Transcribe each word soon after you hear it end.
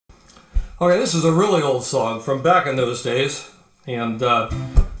Okay, this is a really old song from back in those days, and a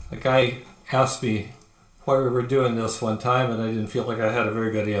guy asked me why we were doing this one time, and I didn't feel like I had a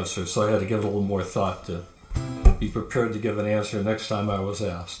very good answer, so I had to give it a little more thought to be prepared to give an answer next time I was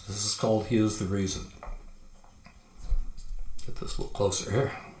asked. This is called He Is the Reason. Get this a little closer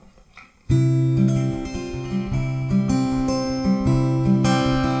here.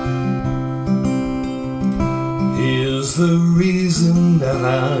 He is the reason that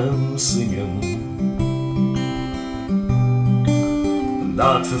I'm singing,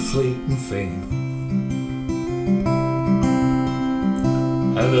 not for fleeting fame.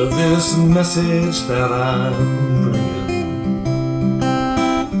 And of this message that I'm bringing,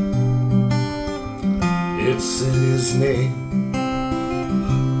 it's in His name.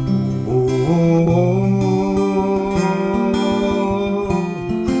 Oh,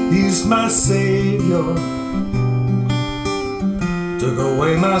 He's my Savior, took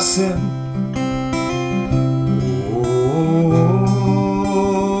away my sin. Oh,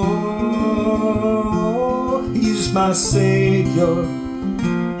 He's my Savior,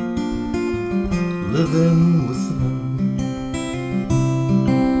 living with Him.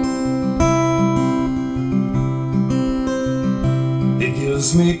 He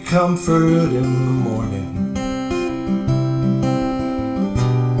gives me comfort in the morning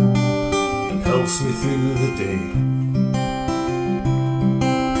and helps me through the day.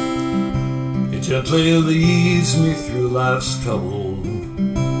 He gently leads me through life's trouble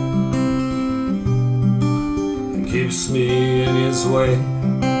and keeps me in His way.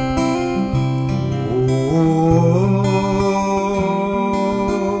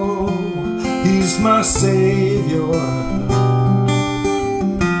 He's my Savior,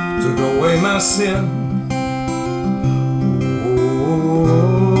 took away my sin.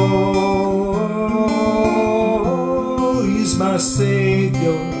 Oh, He's my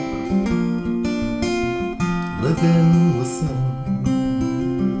Savior, living with Him.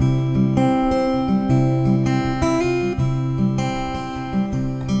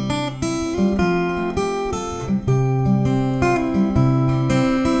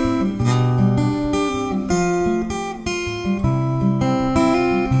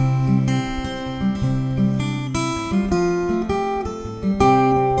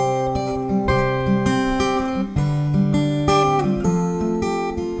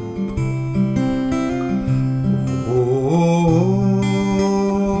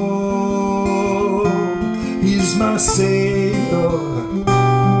 He's my Savior,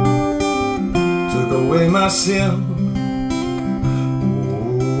 took away my sin.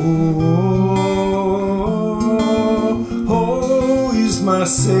 Oh, He's my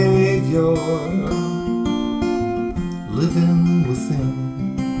Savior, living with Him.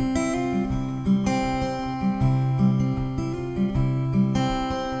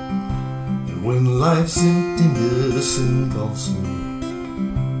 And when life's emptiness engulfs me,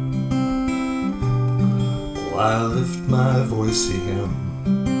 I lift my voice to Him.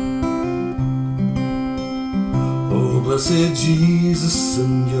 Oh, blessed Jesus,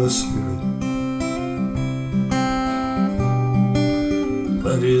 and your Spirit,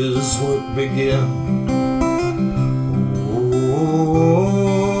 let His work begin. Oh,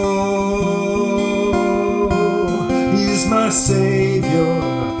 He's my Savior,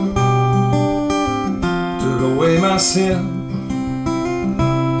 took away my sin.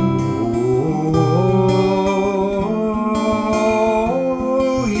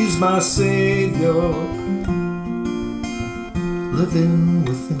 My Savior, living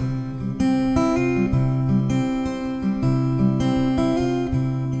with Him.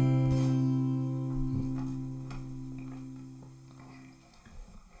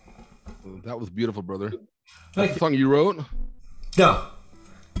 That was beautiful, brother. That's the song you wrote? No,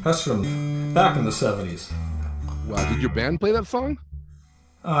 that's from back in the 70s. Wow, did your band play that song?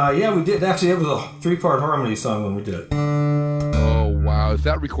 Yeah, we did. Actually, it was a 3-part harmony song when we did it. Wow, is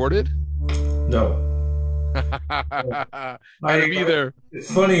that recorded? No. I'd be there.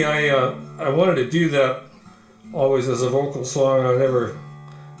 It's funny, I wanted to do that always as a vocal song.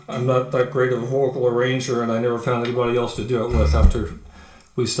 I'm not that great of a vocal arranger, and I never found anybody else to do it with after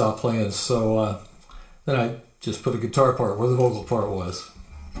we stopped playing. So then I just put a guitar part where the vocal part was.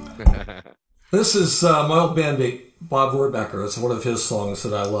 This is my old bandmate, Bob Rohrbecker. It's one of his songs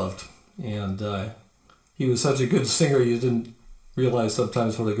that I loved. And he was such a good singer, you didn't realize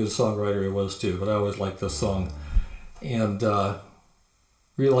sometimes what a good songwriter he was too, but I always liked this song, and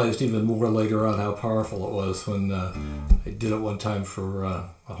realized even more later on how powerful it was when I did it one time for a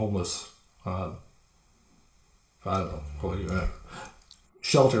homeless, I don't know, what do you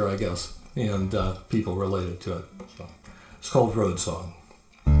shelter, I guess, and people related to it. So it's called Road Song.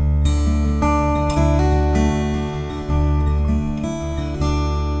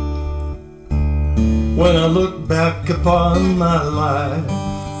 When I look back upon my life,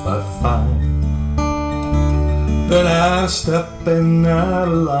 I find that I step in out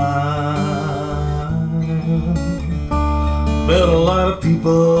of line. Met a lot of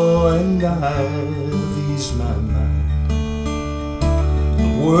people and I've eased my mind. The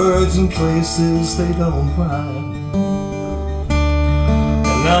words and places, they don't rhyme.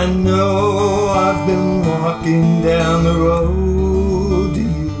 And I know I've been walking down the road to you.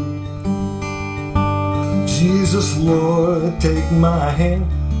 Jesus, Lord, take my hand.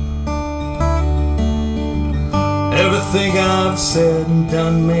 Everything I've said and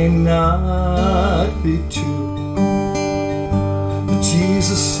done may not be true, but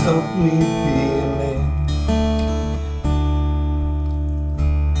Jesus, help me be a man.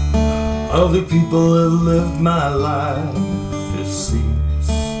 Other people have lived my life, it seems,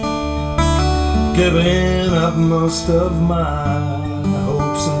 giving up most of my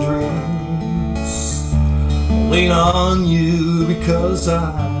hopes and dreams. Lean on you because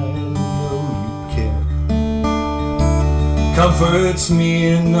I comforts me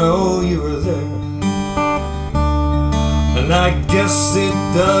and know you're there. And I guess it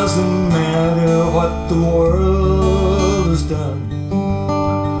doesn't matter what the world has done.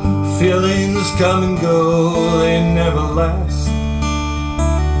 Feelings come and go, they never last.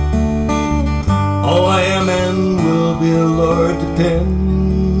 All I am and will be, Lord,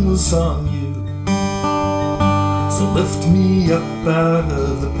 depends on you. So lift me up out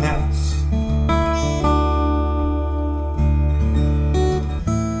of the past.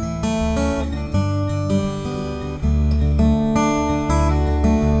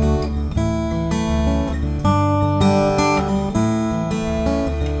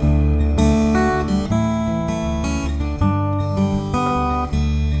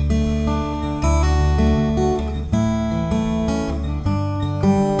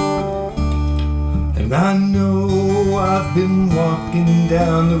 And I know I've been walking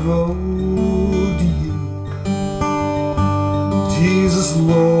down the road to you. Jesus,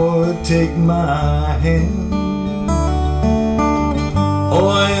 Lord, take my hand. All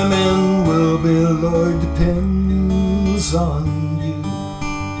I am and will be, Lord, depends on you.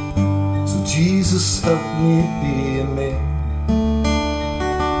 So Jesus, help me be a man.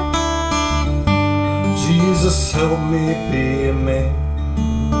 Jesus, help me be a man.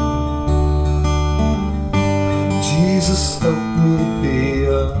 Jesus, help me be a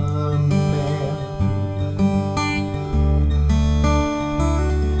man.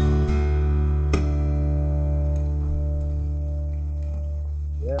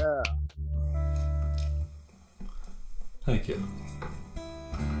 Yeah. Thank you.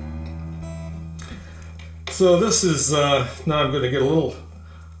 So this is, now I'm going to get a little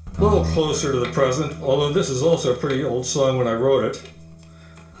closer to the present, although this is also a pretty old song when I wrote it.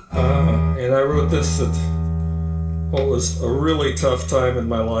 And I wrote this at what was a really tough time in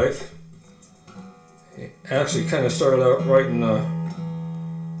my life. I actually kind of started out writing a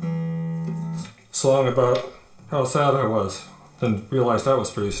song about how sad I was, then realized that was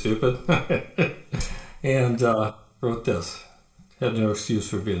pretty stupid, and wrote this. Had no excuse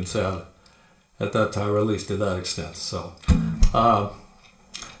for being sad at that time, or at least to that extent. So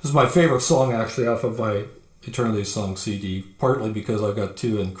this is my favorite song actually off of my Eternity Song CD, partly because I've got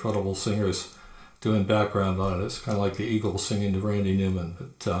two incredible singers doing background on it. It's kind of like the Eagles singing to Randy Newman.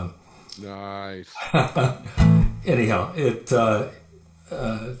 But Nice. anyhow, it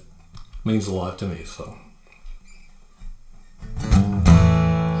means a lot to me. So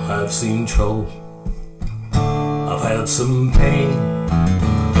I've seen trouble, I've had some pain,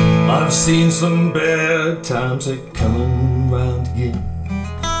 I've seen some bad times that coming round again.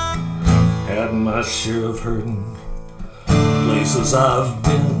 Had my share of hurting, places I've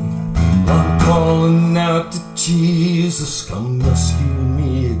been. I'm calling out to Jesus, come rescue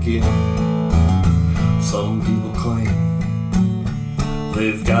me again. Some people claim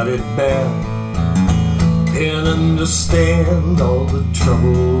they've got it bad, can't understand all the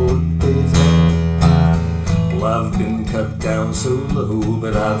trouble that they've had. Well, I've been cut down so low,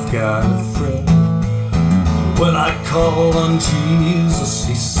 but I've got a friend. When I call on Jesus,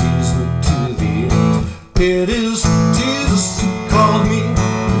 he sees me to the end. It is Jesus who called me,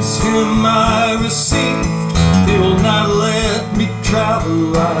 it's him I received. He will not let me travel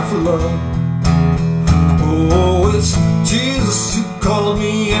life alone. Oh, it's Jesus who called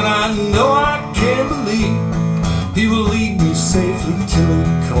me, and I know I can believe he will lead me safely till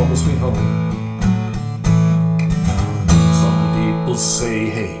he calls me home. Some people say,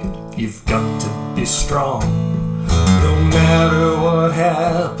 hey, you've got to be strong. No matter what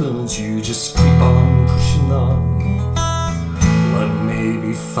happens, you just keep on pushing on. But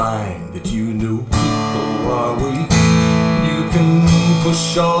maybe find that you know people are we. You can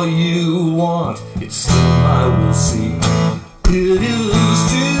push all you want, it's him I will see. It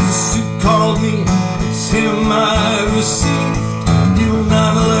is Jesus who called me, it's him I received. He will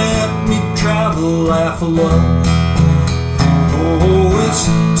not let me travel life alone. Oh, it's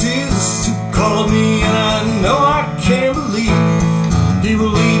Jesus who called me, and I know I can't believe he will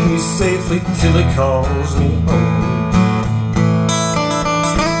lead me safely till he calls me home.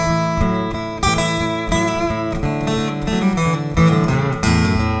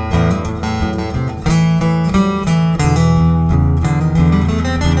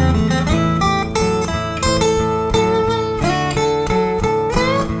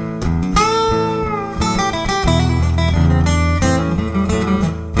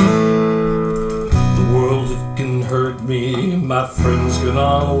 My friend's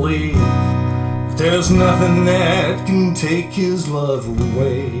gonna leave, but there's nothing that can take his love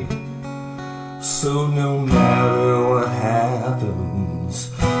away. So no matter what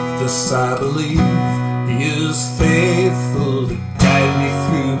happens, this I believe, he is faithful to guide me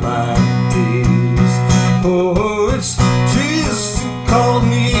through my days. Oh, it's Jesus who called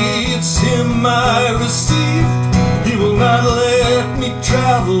me, it's him I received. He will not let me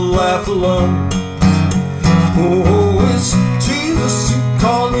travel life alone. Oh, it's Jesus who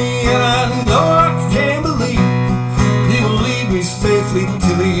called me, and I know I can't believe he will lead me safely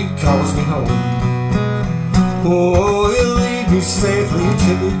till he calls me home. Oh, he'll lead me safely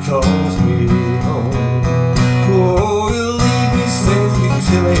till he calls me home. Oh, he'll lead me safely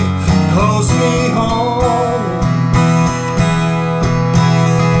till he calls me home.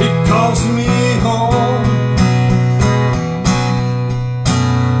 He calls me home.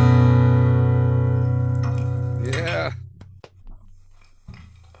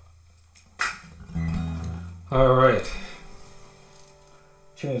 All right.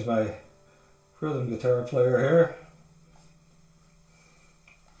 Change my rhythm guitar player here.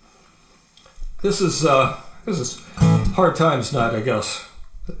 This is Hard Times Night, I guess.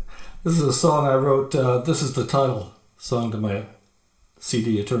 This is a song I wrote. This is the title song to my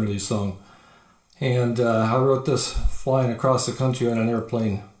CD, Eternity Song. And I wrote this flying across the country on an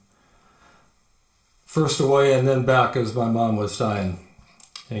airplane. First away and then back as my mom was dying.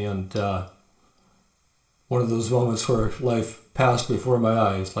 And one of those moments where life passed before my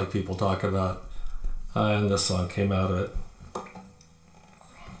eyes, like people talk about. And this song came out of it.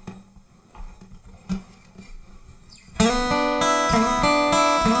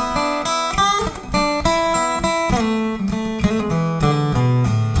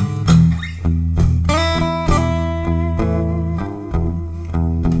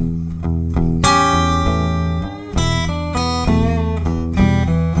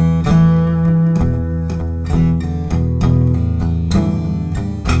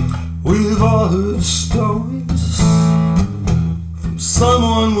 We've all heard stories from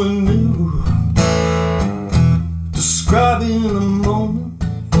someone we knew, describing a moment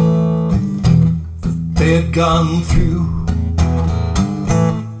that they had gone through,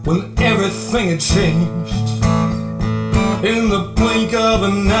 when everything had changed in the blink of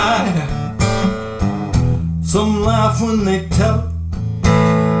an eye. Some laugh when they tell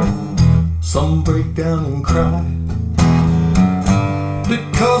it, some break down and cry,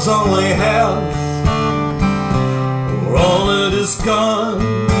 because all they have, or all that is gone,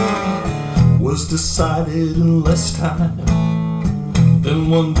 was decided in less time than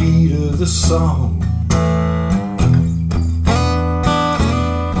one beat of the song.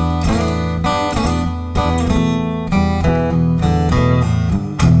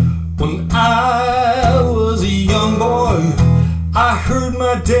 When I was a young boy, I heard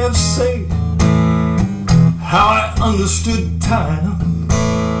my dad say how I understood time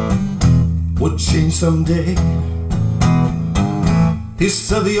would change someday. He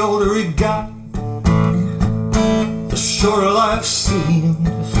said the older he got, the shorter life seemed,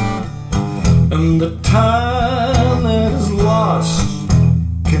 and the time that is lost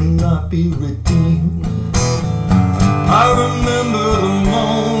cannot be redeemed. I remember the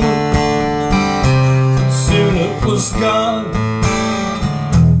moment, soon it was gone.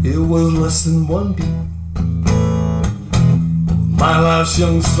 It was less than one beat of my life's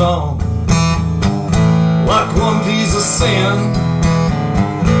young song. Like one piece of sand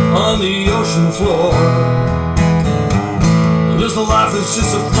on the ocean floor, this life is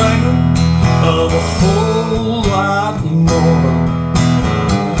just a fragment of a whole lot more.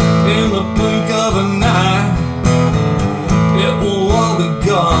 In the blink of an eye, it will all be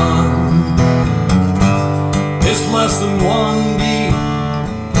gone. It's less than one beat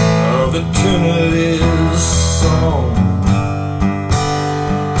of eternity's song.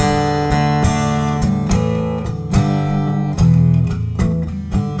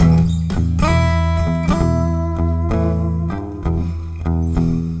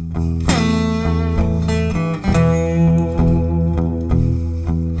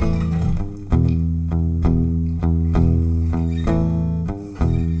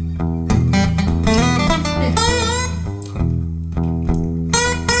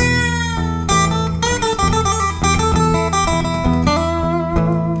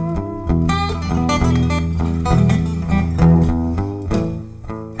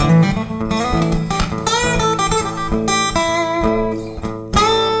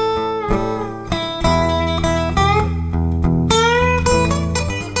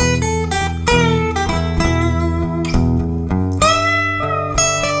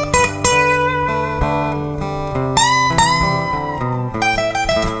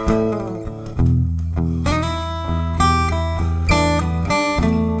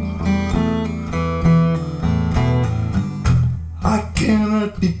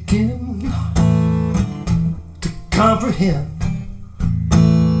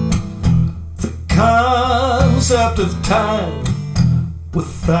 concept of time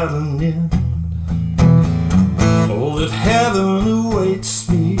without an end. Oh, that heaven awaits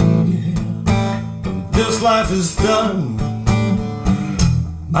me when this life is done.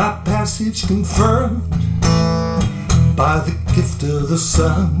 My passage confirmed by the gift of the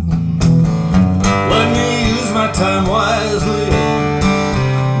sun. Let me use my time wisely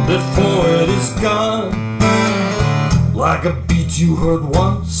before it is gone. Like a beat you heard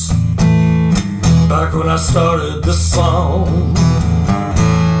once, back when I started the song.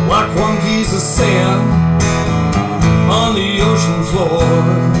 Like one piece of sand on the ocean floor.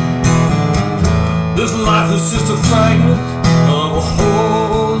 This life is just a fragment of a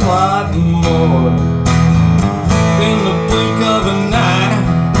whole lot more. In the blink of an eye,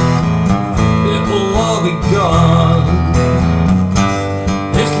 it will all be gone.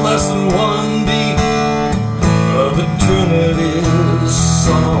 It's less than one beat of eternity's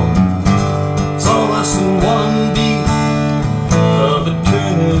song. It's all less than one beat of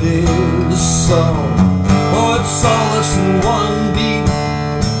eternity's song. Oh, it's all less than one beat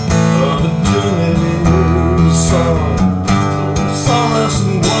of eternity's song. It's all less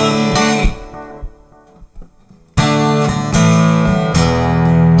than one beat.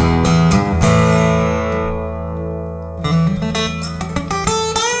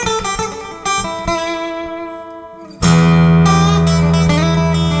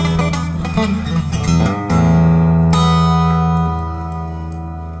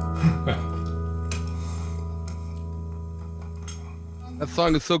 That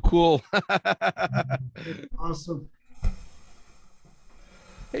song is so cool. Awesome.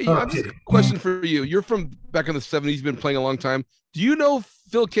 Hey, just a question for you. You're from back in the 70s. You've been playing a long time. Do you know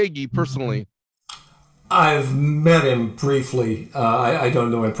Phil Keaggy personally? I've met him briefly. I don't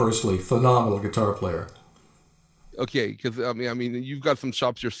know him personally. Phenomenal guitar player. Okay, because I mean, you've got some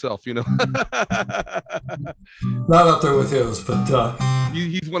chops yourself, you know. Not up there with his, but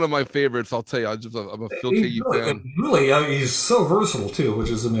he's one of my favorites. I'll tell you, I'm a Phil Keaggy fan. Really, he's so versatile too, which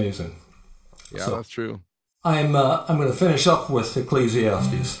is amazing. Yeah, so, that's true. I'm going to finish up with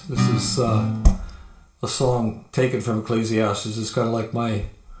Ecclesiastes. This is a song taken from Ecclesiastes. It's kind of like my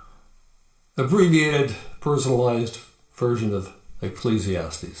abbreviated, personalized version of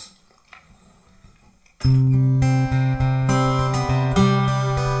Ecclesiastes.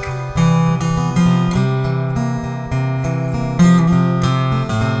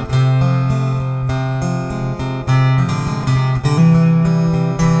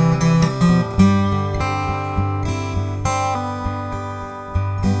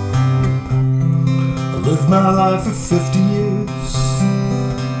 My life for 50 years,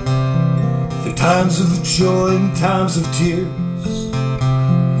 through times of joy and times of tears,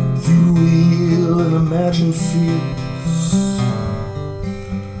 through real and imagined fears.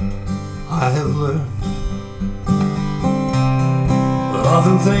 I have learned that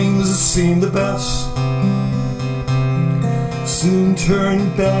often things that seem the best soon turn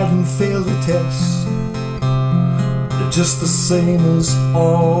bad and fail the test. They're just the same as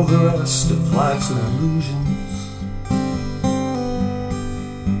all the rest of life's illusions.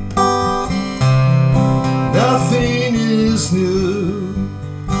 Nothing is new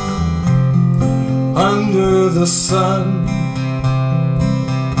under the sun.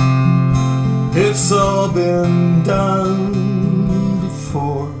 It's all been done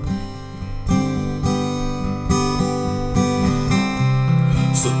before.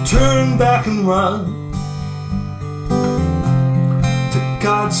 So turn back and run to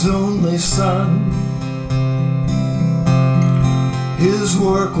God's only Son. His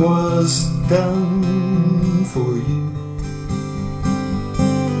work was done for you.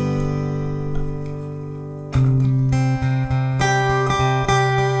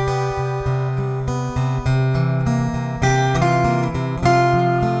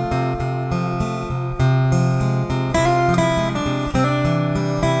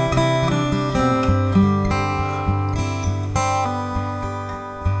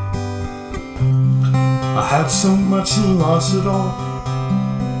 I had so much and lost it all.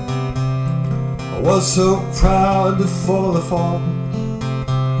 I was so proud to fall the fall,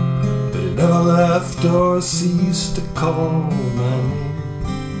 but it never left or ceased to call my name.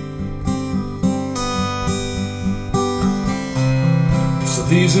 So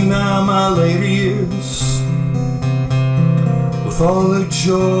these are now my later years, with all their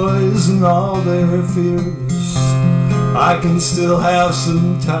joys and all their fears. I can still have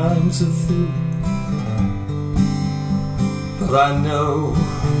some times of fear, but I know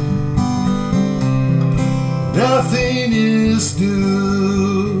nothing is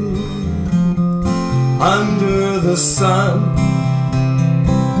new under the sun.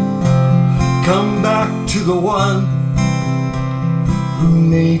 Come back to the one who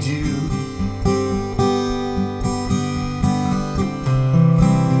made you.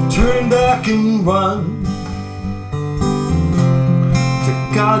 Turn back and run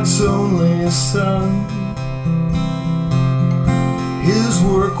to God's only Son. His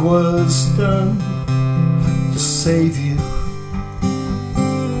work was done to save you.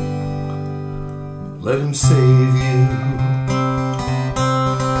 Let him save you.